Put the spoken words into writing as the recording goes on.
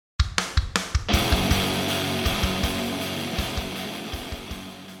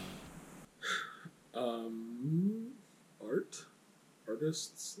Um, art,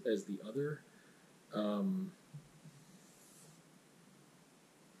 artists as the other. Um,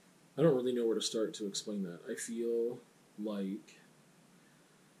 I don't really know where to start to explain that. I feel like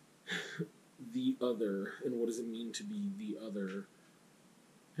the other, and what does it mean to be the other?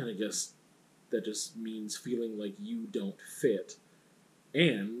 And I guess that just means feeling like you don't fit,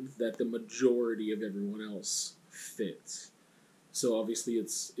 and that the majority of everyone else fits. So obviously,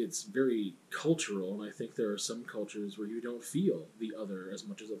 it's very cultural, and I think there are some cultures where you don't feel the other as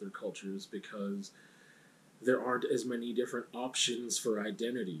much as other cultures because there aren't as many different options for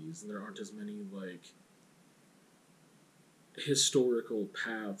identities, and there aren't as many like historical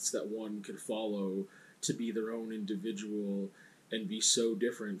paths that one could follow to be their own individual and be so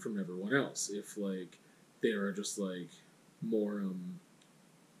different from everyone else. If like they are just like more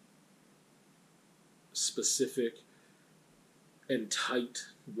specific and tight,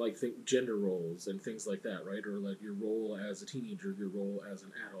 like think gender roles and things like that, right? Or like your role as a teenager, your role as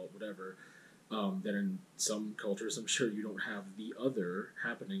an adult, whatever. Then in some cultures, I'm sure you don't have the other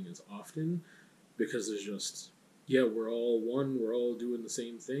happening as often because there's just, yeah, we're all one, we're all doing the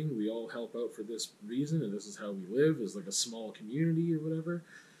same thing, we all help out for this reason, and this is how we live as like a small community or whatever.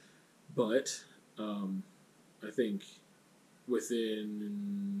 But I think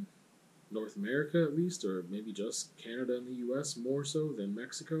within North America at least, or maybe just Canada and the U.S. more so than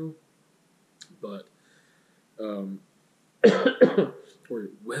Mexico, but um, or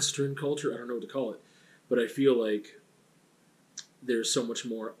Western culture, I don't know what to call it, but I feel like there's so much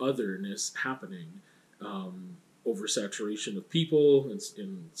more otherness happening. Oversaturation of people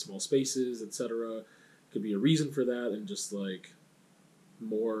in small spaces, etc. Could be a reason for that, and just like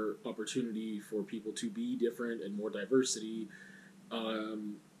more opportunity for people to be different and more diversity.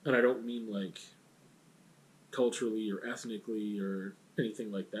 And I don't mean like culturally or ethnically or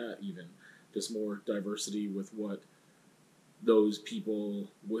anything like that, even. Just more diversity with what those people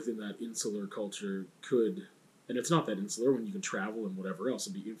within that insular culture could. And it's not that insular when you can travel and whatever else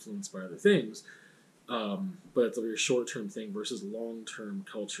and be influenced by other things. But it's a very short term thing versus long term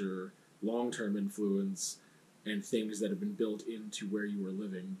culture, long term influence, and things that have been built into where you were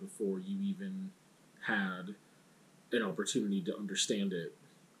living before you even had an opportunity to understand it.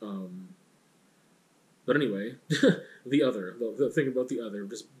 Um, but anyway, the thing about the other,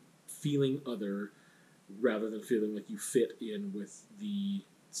 just feeling other rather than feeling like you fit in with the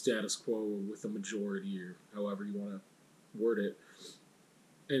status quo or with the majority or however you want to word it.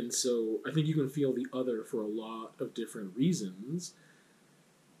 And so I think you can feel the other for a lot of different reasons.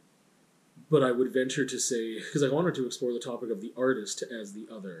 But I would venture to say, because I wanted to explore the topic of the artist as the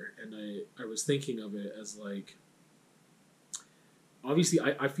other, and I was thinking of it as like, obviously,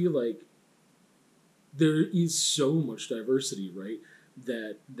 I feel like there is so much diversity, right?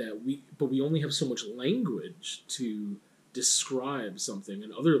 But we only have so much language to describe something,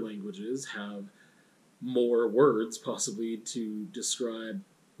 and other languages have more words possibly to describe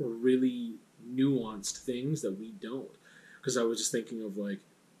really nuanced things that we don't. Because I was just thinking of like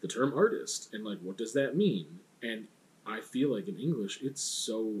the term artist and like what does that mean? And I feel like in English it's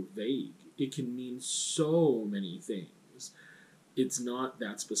so vague. It can mean so many things. It's not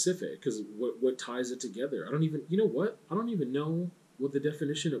that specific because what ties it together? I don't even, you know what? I don't even know what the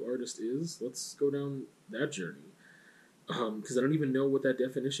definition of artist is. Let's go down that journey because I don't even know what that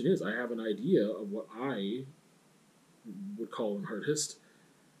definition is. I have an idea of what I would call an artist,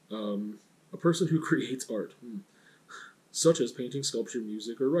 a person who creates art, such as painting, sculpture,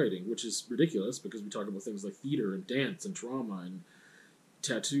 music, or writing, which is ridiculous because we talk about things like theater and dance and drama and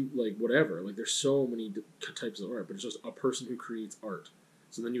tattoo, like whatever. Like there's so many types of art, but it's just a person who creates art.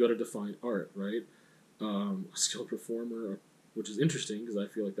 So then you got to define art, right? A skilled performer, which is interesting because I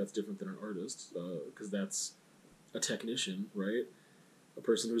feel like that's different than an artist, because that's a technician, right? A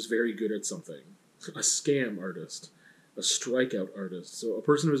person who's very good at something, a scam artist, a strikeout artist. So a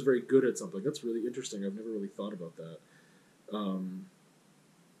person who's very good at something. That's really interesting. I've never really thought about that.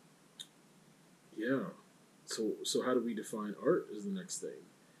 Yeah. So how do we define art is the next thing.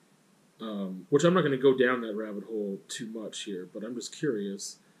 Which I'm not going to go down that rabbit hole too much here, but I'm just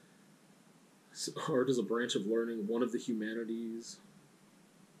curious. So art is a branch of learning, one of the humanities.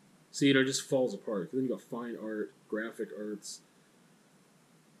 So, it just falls apart. Then you got fine art, graphic arts.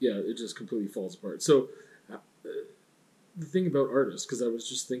 Yeah, it just completely falls apart. So, the thing about artists, because I was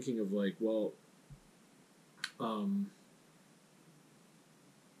just thinking of like, well,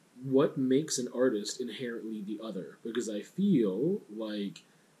 what makes an artist inherently the other? Because I feel like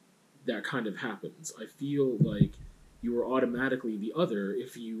that kind of happens. I feel like you are automatically the other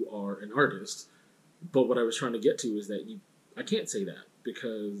if you are an artist. But what I was trying to get to is that I can't say that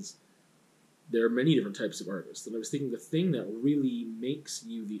because there are many different types of artists. And I was thinking the thing that really makes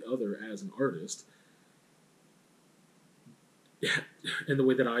you the other as an artist, and the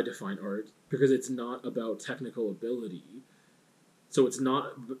way that I define art, because it's not about technical ability. So it's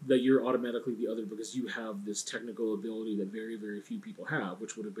not that you're automatically the other because you have this technical ability that very, very few people have,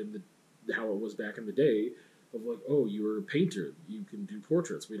 which would have been how it was back in the day of like, oh, you're a painter, you can do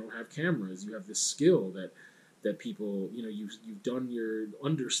portraits. We don't have cameras. You have this skill that people, you've done your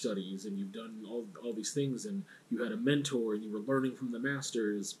understudies and you've done all these things, and you had a mentor and you were learning from the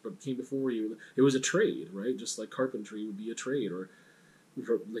masters, but came before you. It was a trade, right? Just like carpentry would be a trade, or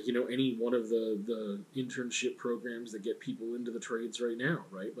like any one of the internship programs that get people into the trades right now,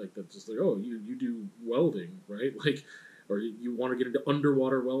 right? Like that's just like, oh, you do welding, right? Like, or you want to get into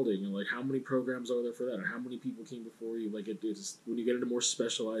underwater welding, and like how many programs are there for that, and how many people came before you? Like it's when you get into more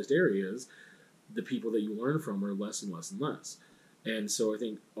specialized areas, the people that you learn from are less and less and less. And so I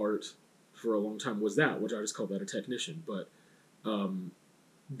think art for a long time was that, which I just called that a technician, but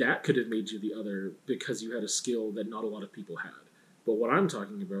that could have made you the other because you had a skill that not a lot of people had. But what I'm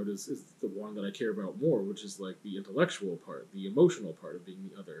talking about is the one that I care about more, which is like the intellectual part, the emotional part of being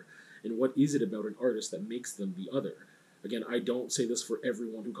the other. And what is it about an artist that makes them the other? Again, I don't say this for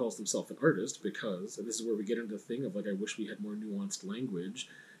everyone who calls themselves an artist, because, and this is where we get into the thing of like, I wish we had more nuanced language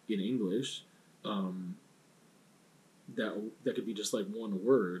in English, that could be just like one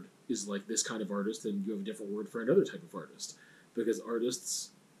word is like this kind of artist, and you have a different word for another type of artist. Because artists,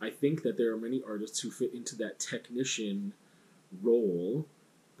 I think that there are many artists who fit into that technician role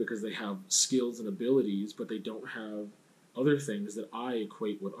because they have skills and abilities, but they don't have other things that I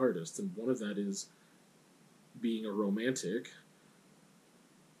equate with artists. And one of that is being a romantic,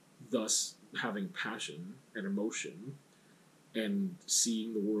 thus having passion and emotion, and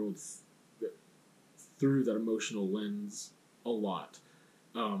seeing the world through that emotional lens a lot.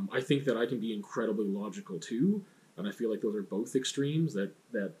 I think that I can be incredibly logical too, and I feel like those are both extremes that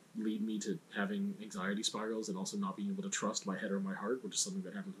lead me to having anxiety spirals and also not being able to trust my head or my heart, which is something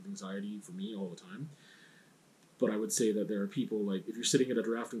that happens with anxiety for me all the time. But I would say that there are people, like, if you're sitting at a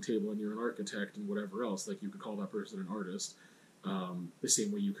drafting table and you're an architect and whatever else, like, you could call that person an artist, the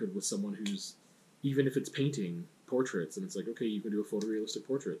same way you could with someone who's, even if it's painting portraits, and it's like, okay, you can do a photorealistic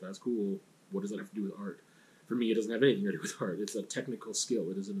portrait, that's cool, what does that have to do with art? For me, it doesn't have anything to do with art. It's a technical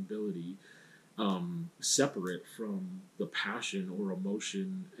skill. It is an ability separate from the passion or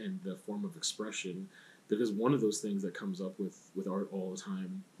emotion and the form of expression. Because one of those things that comes up with art all the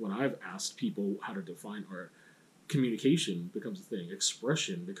time, when I've asked people how to define art, communication becomes a thing,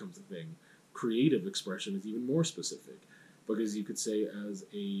 expression becomes a thing, creative expression is even more specific. Because you could say as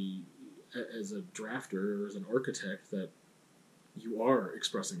a drafter or as an architect that you are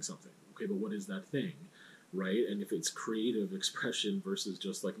expressing something. Okay, but what is that thing? Right? And if it's creative expression versus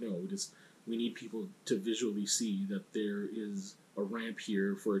just like, no, we need people to visually see that there is a ramp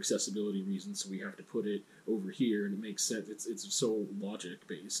here for accessibility reasons, so we have to put it over here, and it makes sense. It's so logic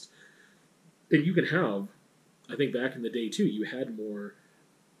based. And you can have, I think back in the day too, you had more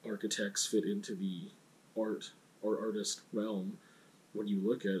architects fit into the art or artist realm when you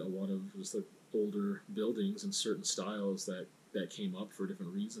look at a lot of just like older buildings and certain styles that came up for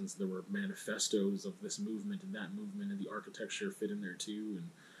different reasons. There were manifestos of this movement and that movement, and the architecture fit in there too. And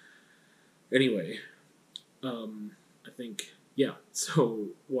anyway, I think, yeah, so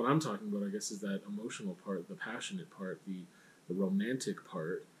what I'm talking about, I guess, is that emotional part, the passionate part, the romantic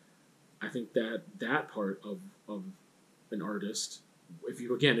part. I think that part of an artist, if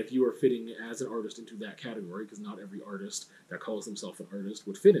you are fitting as an artist into that category, because not every artist that calls themselves an artist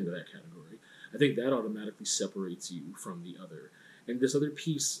would fit into that category, I think that automatically separates you from the other. And this other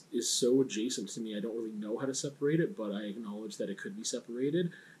piece is so adjacent to me, I don't really know how to separate it, but I acknowledge that it could be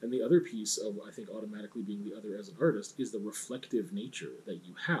separated. And the other piece of, I think, automatically being the other as an artist is the reflective nature that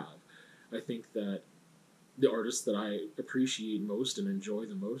you have. I think that the artists that I appreciate most and enjoy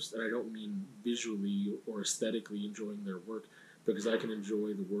the most, and I don't mean visually or aesthetically enjoying their work, because I can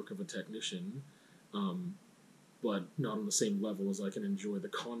enjoy the work of a technician, but not on the same level as I can enjoy the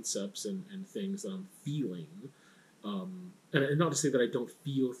concepts and things that I'm feeling. And not to say that I don't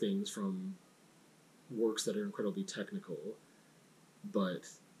feel things from works that are incredibly technical, but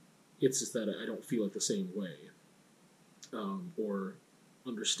it's just that I don't feel it the same way, or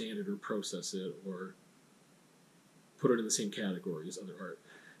understand it or process it or put it in the same category as other art.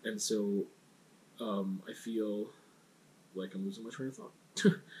 And so I feel like I'm losing my train of thought.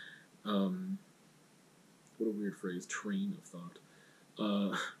 What a weird phrase, train of thought.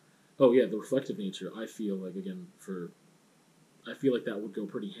 Oh yeah, the reflective nature. I feel like, again, I feel like that would go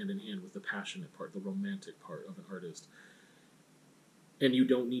pretty hand in hand with the passionate part, the romantic part of an artist. And you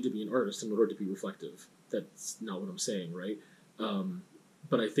don't need to be an artist in order to be reflective. That's not what I'm saying, right? Um,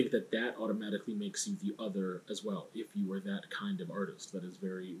 but I think that that automatically makes you the other as well, if you are that kind of artist that is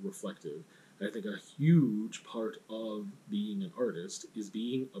very reflective. And I think a huge part of being an artist is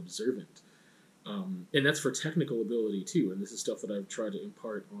being observant. And that's for technical ability too. And this is stuff that I've tried to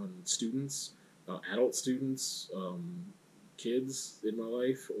impart on students, adult students, kids in my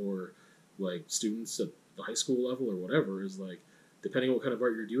life, or like students at the high school level or whatever. Is like, depending on what kind of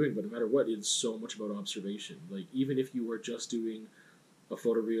art you're doing, but no matter what, it's so much about observation. Like, even if you are just doing a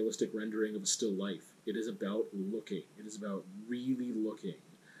photorealistic rendering of a still life, it is about looking. It is about really looking.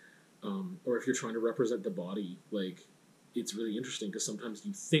 Or if you're trying to represent the body, like, it's really interesting because sometimes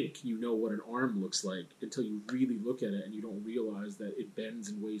you think you know what an arm looks like until you really look at it and you don't realize that it bends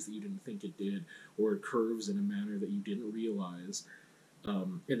in ways that you didn't think it did, or it curves in a manner that you didn't realize.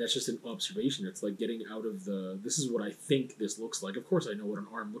 And that's just an observation. It's like getting out of the, this is what I think this looks like. Of course I know what an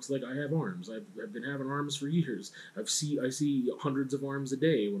arm looks like. I have arms. I've been having arms for years. I see hundreds of arms a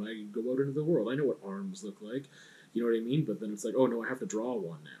day when I go out into the world. I know what arms look like. You know what I mean? But then it's like, oh no, I have to draw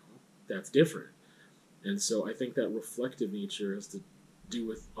one now. That's different. And so I think that reflective nature has to do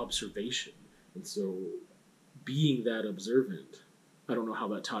with observation. And so being that observant, I don't know how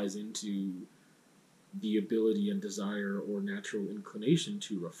that ties into the ability and desire or natural inclination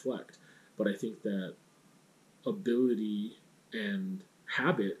to reflect. But I think that ability and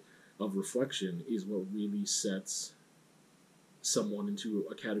habit of reflection is what really sets someone into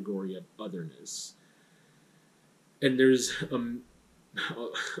a category of otherness. And there's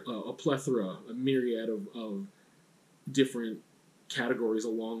a plethora, a myriad of different categories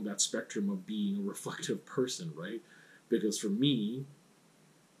along that spectrum of being a reflective person, right? Because for me,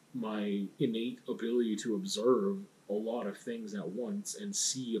 my innate ability to observe a lot of things at once and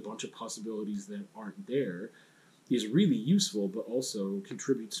see a bunch of possibilities that aren't there is really useful, but also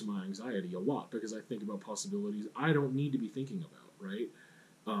contributes to my anxiety a lot because I think about possibilities I don't need to be thinking about, right?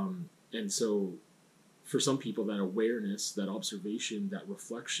 And so for some people, that awareness, that observation, that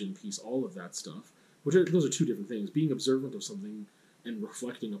reflection piece, all of that stuff, those are two different things. Being observant of something and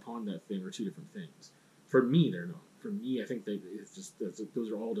reflecting upon that thing are two different things. For me, they're not. For me, I think that it's just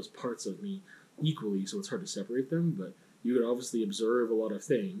those are all just parts of me equally, so it's hard to separate them. But you could obviously observe a lot of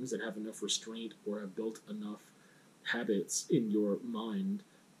things and have enough restraint or have built enough habits in your mind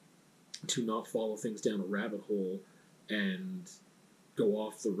to not follow things down a rabbit hole and go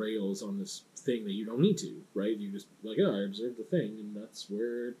off the rails on this thing that you don't need to, right? You just like, oh, I observed the thing and that's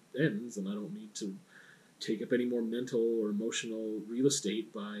where it ends, and I don't need to take up any more mental or emotional real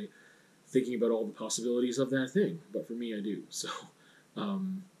estate by thinking about all the possibilities of that thing. But for me, I do. So,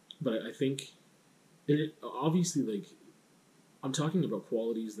 but I think, and it obviously, like, I'm talking about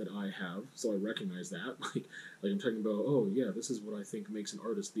qualities that I have, so I recognize that. Like I'm talking about, oh yeah, this is what I think makes an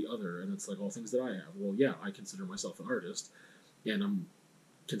artist the other, and it's like all things that I have. Well, yeah, I consider myself an artist, and I'm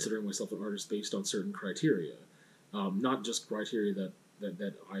considering myself an artist based on certain criteria, not just criteria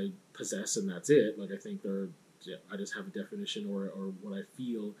that I possess and that's it. Like I think I just have a definition or what I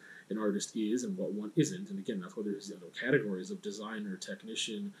feel an artist is and what one isn't. And again, that's why there's categories of designer,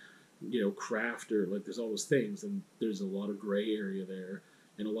 technician, crafter. Like there's all those things, and there's a lot of gray area there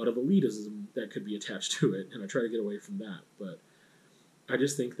and a lot of elitism that could be attached to it. And I try to get away from that, but I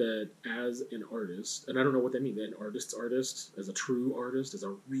just think that as an artist, and I don't know what that means, an artist's artist, as a true artist, as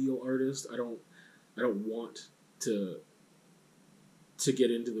a real artist, I don't want to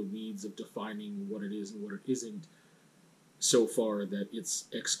get into the weeds of defining what it is and what it isn't so far that it's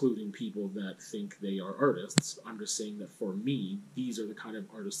excluding people that think they are artists. I'm just saying that for me, these are the kind of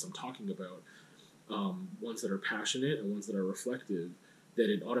artists I'm talking about. Ones that are passionate and ones that are reflective, that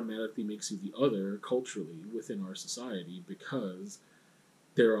it automatically makes you the other culturally within our society, because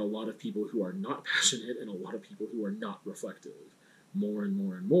there are a lot of people who are not passionate and a lot of people who are not reflective. More and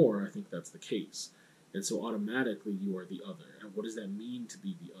more and more, I think that's the case. And so automatically you are the other. And what does that mean to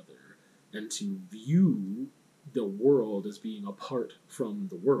be the other? And to view the world as being apart from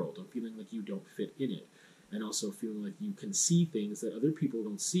the world and feeling like you don't fit in it. And also feeling like you can see things that other people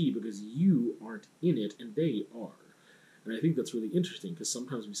don't see because you aren't in it and they are. And I think that's really interesting because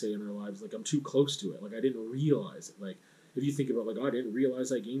sometimes we say in our lives, like, I'm too close to it. Like, I didn't realize it. Like, if you think about, like, oh, I didn't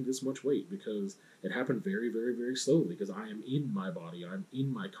realize I gained this much weight because it happened very, very, very slowly because I am in my body. I'm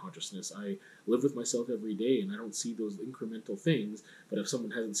in my consciousness. I live with myself every day and I don't see those incremental things. But if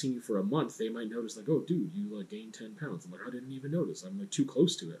someone hasn't seen you for a month, they might notice, like, oh, dude, you, like, gained 10 pounds. I'm like, I didn't even notice. I'm, like, too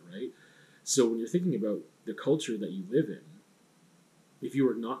close to it, right? So when you're thinking about the culture that you live in, if you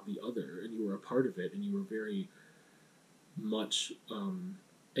are not the other and you are a part of it and you are very much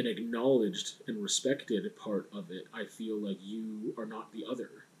an acknowledged and respected part of it, I feel like you are not the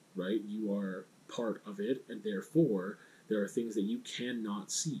other, right? You are part of it, and therefore there are things that you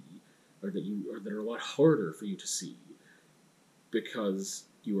cannot see, or that are a lot harder for you to see because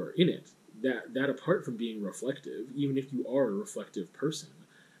you are in it. That apart from being reflective, even if you are a reflective person,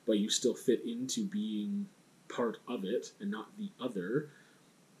 but you still fit into being part of it and not the other,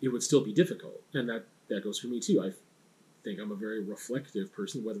 it would still be difficult. And that goes for me too. I think I'm a very reflective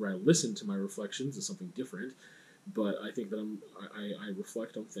person. Whether I listen to my reflections is something different, but I think that I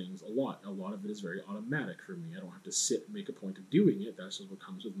reflect on things a lot. A lot of it is very automatic for me. I don't have to sit and make a point of doing it. That's just what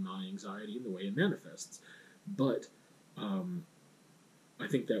comes with my anxiety and the way it manifests. But I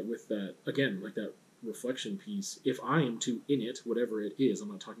think that with that, again, like that reflection piece, if I am too in it, whatever it is, I'm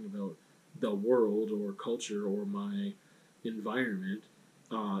not talking about the world or culture or my environment,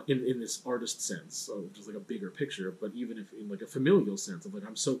 in this artist sense, of just like a bigger picture, but even if in like a familial sense of like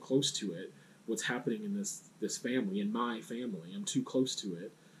I'm so close to it, what's happening in this family, in my family, I'm too close to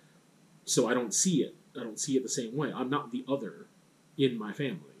it, so I don't see it. I don't see it the same way. I'm not the other in my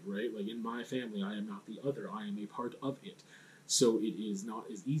family, right? Like in my family, I am not the other. I am a part of it. So it is not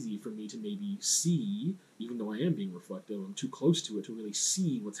as easy for me to maybe see, even though I am being reflective, I'm too close to it to really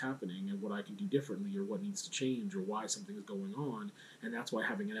see what's happening and what I can do differently or what needs to change or why something is going on. And that's why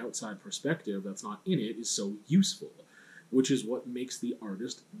having an outside perspective that's not in it is so useful, which is what makes the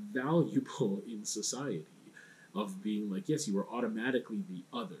artist valuable in society. Of being like, yes, you are automatically the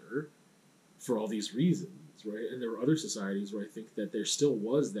other for all these reasons, right? And there were other societies where I think that there still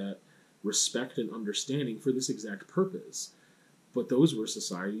was that respect and understanding for this exact purpose. But those were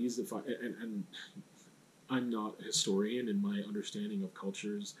societies, and I'm not a historian, and my understanding of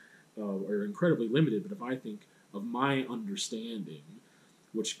cultures are incredibly limited, but if I think of my understanding,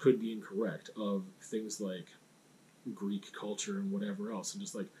 which could be incorrect, of things like Greek culture and whatever else, and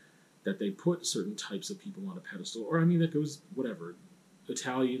just like that they put certain types of people on a pedestal, or I mean, that goes whatever,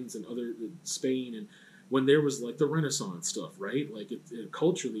 Italians and other Spain, and when there was like the Renaissance stuff, right? Like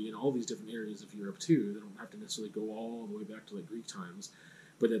culturally in all these different areas of Europe too. They don't have to necessarily go all the way back to like Greek times,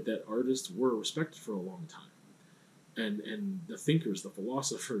 but that artists were respected for a long time, and the thinkers, the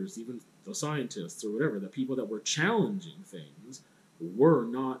philosophers, even the scientists or whatever, the people that were challenging things were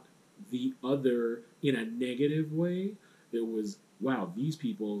not the other in a negative way. It was, wow, these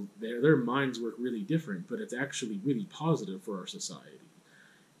people, their minds work really different, but it's actually really positive for our society.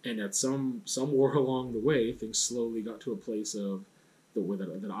 And at somewhere along the way, things slowly got to a place of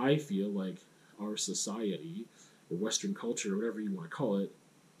that I feel like our society or Western culture, or whatever you want to call it,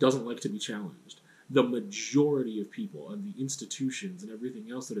 doesn't like to be challenged. The majority of people and the institutions and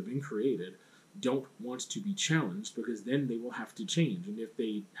everything else that have been created don't want to be challenged because then they will have to change. And if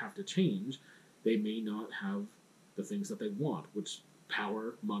they have to change, they may not have the things that they want, which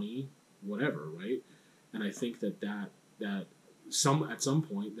power, money, whatever, right? And I think that at some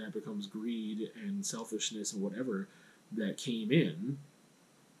point that becomes greed and selfishness and whatever that came in,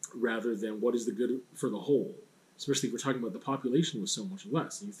 rather than what is the good for the whole. Especially if we're talking about the population was so much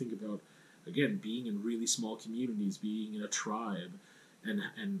less. And you think about, again, being in really small communities, being in a tribe,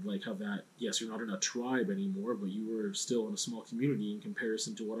 and like how that, yes, you're not in a tribe anymore, but you were still in a small community in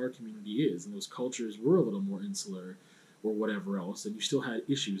comparison to what our community is. And those cultures were a little more insular or whatever else. And you still had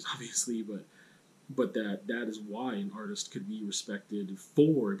issues, obviously, but that is why an artist could be respected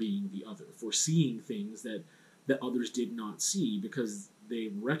for being the other, for seeing things that others did not see, because they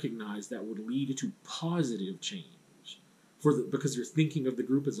recognize that would lead to positive change because you're thinking of the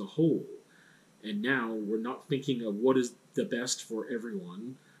group as a whole. And now we're not thinking of what is the best for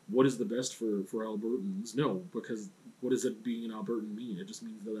everyone, what is the best for Albertans. No, because what does it being an Albertan mean? It just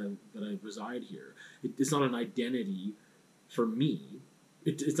means that I reside here. It's not an identity for me.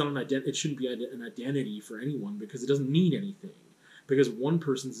 It's not an It shouldn't be an identity for anyone because it doesn't mean anything. Because one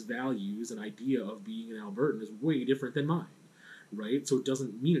person's values and idea of being an Albertan is way different than mine, right? So it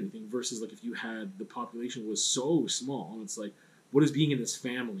doesn't mean anything. Versus like if you had the population was so small, and it's like, what does being in this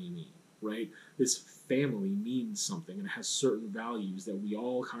family mean, right? This family means something and it has certain values that we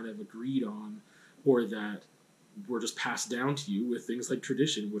all kind of agreed on, or that were just passed down to you with things like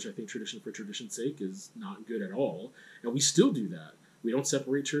tradition, which I think tradition for tradition's sake is not good at all. And we still do that. We don't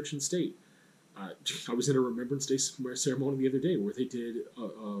separate church and state. I was in a Remembrance Day ceremony the other day where they did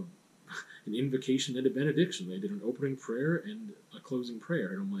an invocation and a benediction. They did an opening prayer and a closing prayer.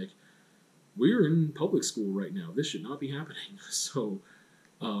 And I'm like, we're in public school right now. This should not be happening. So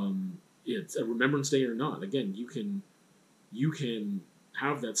it's a Remembrance Day or not. Again, you can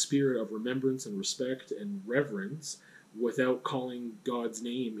have that spirit of remembrance and respect and reverence without calling God's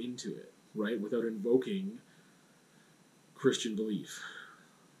name into it, right? Without invoking Christian belief.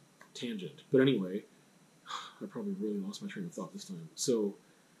 tangent. But anyway, I probably really lost my train of thought this time. So,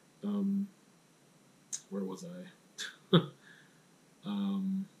 where was I?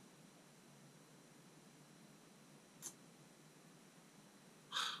 um,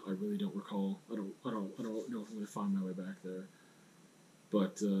 I really don't recall. I don't know if I'm going to find my way back there.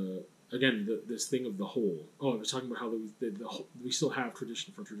 But again, this thing of the whole. Oh, I was talking about how we still have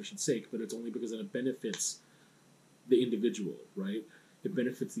tradition for tradition's sake, but it's only because it benefits the individual, right? It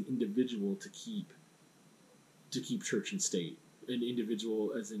benefits the individual to keep church and state. An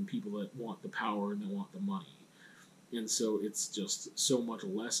individual, as in people that want the power and that want the money. And so it's just so much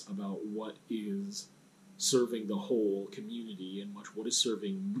less about what is serving the whole community and much what is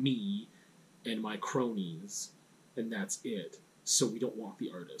serving me and my cronies, and that's it. So we don't want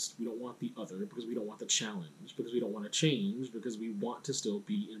the artist. We don't want the other because we don't want the challenge, because we don't want to change, because we want to still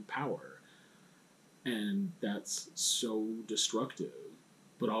be in power. And that's so destructive,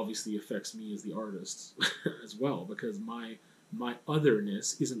 but obviously affects me as the artist as well, because my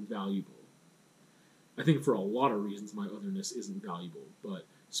otherness isn't valuable. I think for a lot of reasons my otherness isn't valuable, but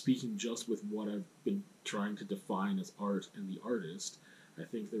speaking just with what I've been trying to define as art and the artist, I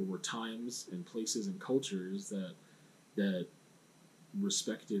think there were times and places and cultures that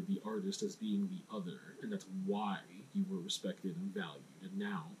respected the artist as being the other, and that's why you were respected and valued, and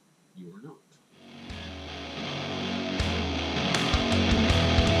now you are not.